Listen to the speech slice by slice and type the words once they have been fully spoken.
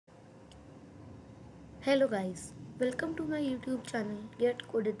Hello guys, welcome to my YouTube channel Get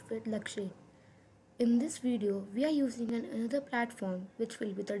Coded with Lakshay. In this video, we are using another platform which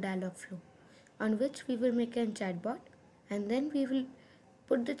will be the dialog flow, on which we will make a chatbot and then we will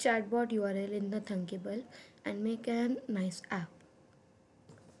put the chatbot URL in the Thunkable and make a nice app.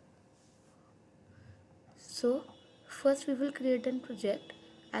 So first we will create a project.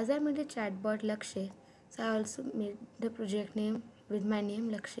 As I made a chatbot Lakshay, so I also made the project name with my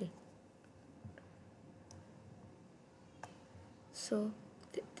name Lakshay. So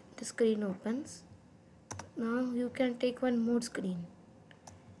the screen opens. Now you can take one more screen,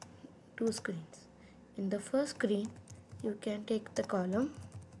 two screens. In the first screen, you can take the column.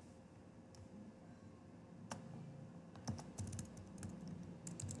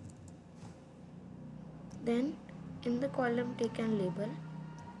 Then in the column take a label,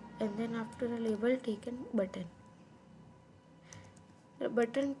 and then after a label take a button. The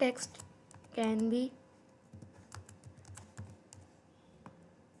button text can be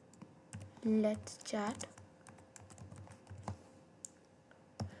let's chat,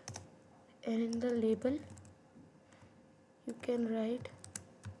 and in the label you can write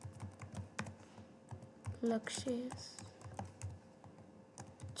Lakshay's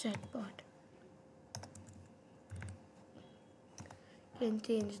chatbot. You can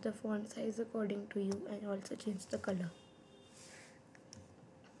change the font size according to you and also change the color.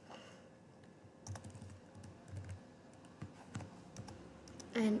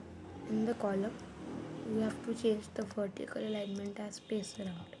 And in the column you have to change the vertical alignment as space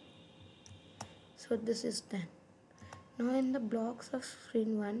around. So this is done. Now in the blocks of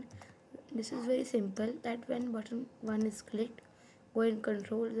screen 1, this is very simple, that when button 1 is clicked, go in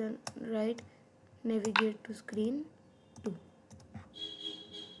controls and write navigate to screen 2.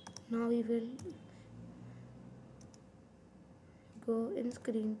 Now we will go in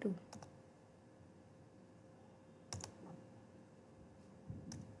screen 2.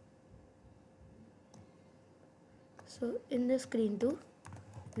 So in the screen 2,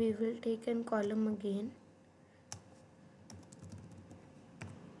 we will take a column again.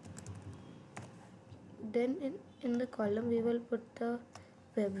 Then in the column we will put the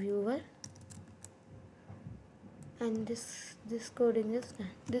web viewer, and this coding is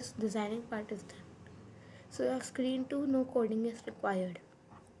done. This designing part is done. So of screen 2, no coding is required.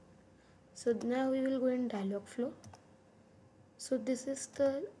 So now we will go in dialog flow. So this is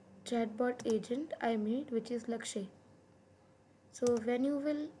the chatbot agent I made, which is Lakshay. So when you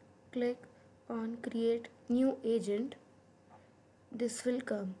will click on create new agent, this will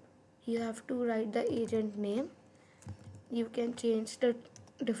come. You have to write the agent name. You can change the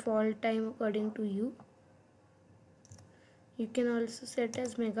default time according to you. You can also set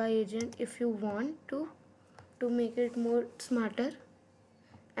as mega agent if you want to make it more smarter,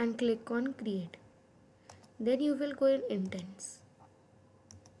 and click on create. Then you will go in intents.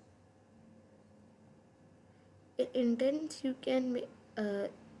 In intents you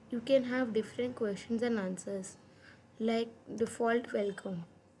can have different questions and answers, like default welcome.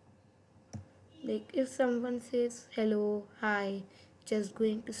 Like if someone says hello, hi, just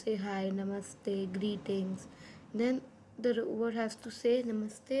going to say hi, namaste, greetings, then the robot has to say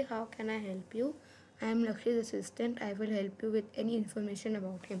namaste, how can I help you? I am Lakshay's assistant, I will help you with any information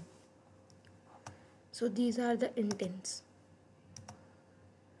about him. So these are the intents.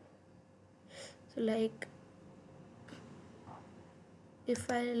 So like if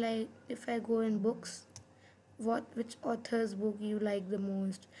I go in books, which author's book you like the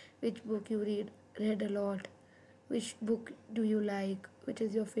most, which book you read a lot, which book do you like, which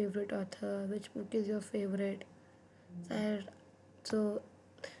is your favorite author, which book is your favorite. So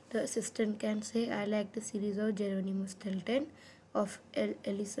the assistant can say I like the series of Geronimo Stilton of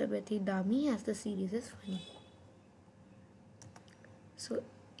Elizabeth Dami, as the series is funny. So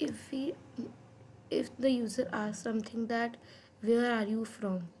if the user asks something that where are you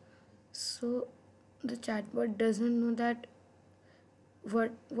from, so the chatbot doesn't know that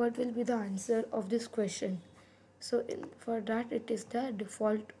what will be the answer of this question. So for that it is the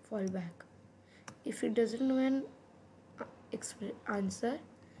default fallback. If it doesn't know an answer,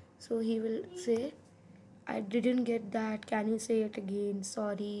 so he will say I didn't get that, can you say it again,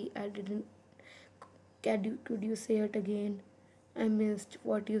 sorry I didn't, could you say it again, I missed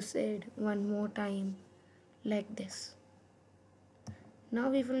what you said, one more time, like this. Now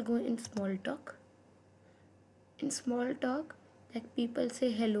we will go in small talk. In small talk, like people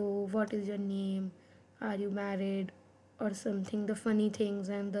say hello, what is your name, are you married, or something, the funny things,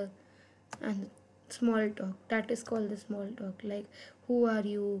 and small talk, that is called the small talk, like who are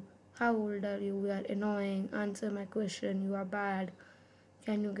you, how old are you, are annoying, answer my question, you are bad.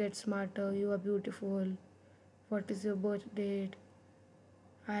 Can you get smarter? You are beautiful. What is your birth date?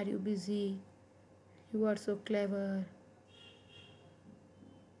 Are you busy? You are so clever.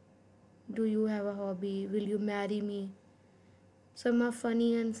 Do you have a hobby? Will you marry me? Some are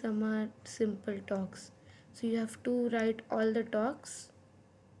funny and some are simple talks. So you have to write all the talks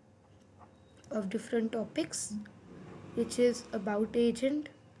of different topics, which is about agent,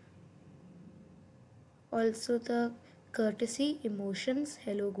 also the courtesy, emotions,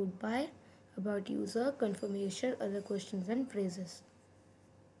 hello, goodbye, about user, confirmation, other questions and phrases.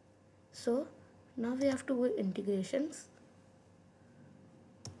 So now we have to go integrations.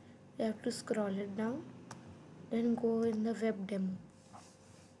 We have to scroll it down, then go in the web demo.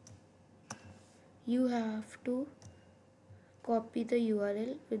 You have to copy the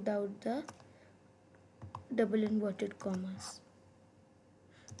URL without the double inverted commas.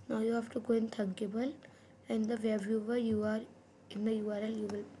 Now you have to go in Thunkable, and the web viewer you are in the URL you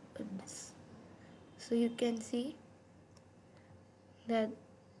will put this. So you can see that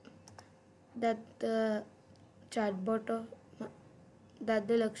the chatbot of that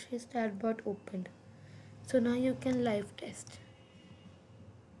the Lakshi's chatbot opened. So now you can live test.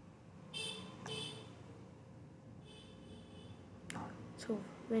 So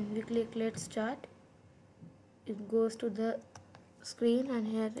when we click let's start, it goes to the screen, and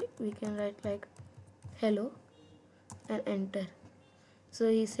here we can write like hello and enter. So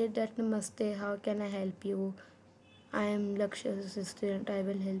he said that namaste, how can I help you? I am Laksha's assistant. I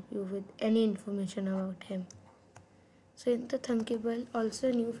will help you with any information about him. So in the Thunkable also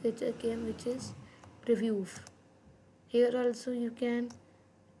a new feature came, which is preview. Here also you can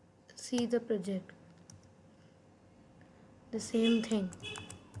see the project. The same thing.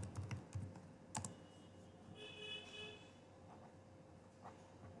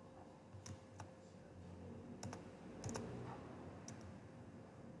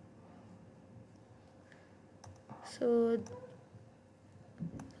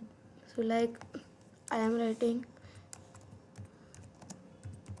 So like I am writing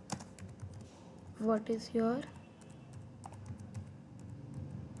what is your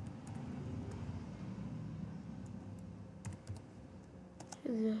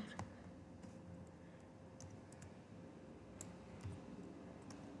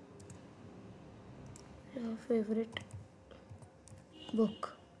favorite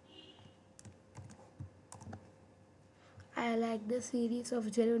book. I like the series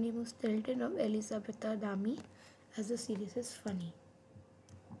of Geronimo Stilton of Elisabetta Dami, as the series is funny.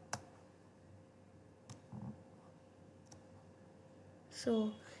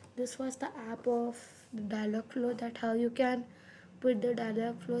 So this was the app of the dialog flow, that how you can put the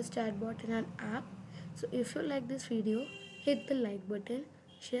dialog flows chatbot in an app. So if you like this video, hit the like button,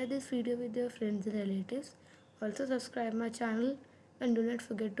 share this video with your friends and relatives. Also subscribe my channel and do not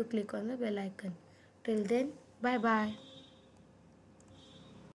forget to click on the bell icon. Till then, bye bye.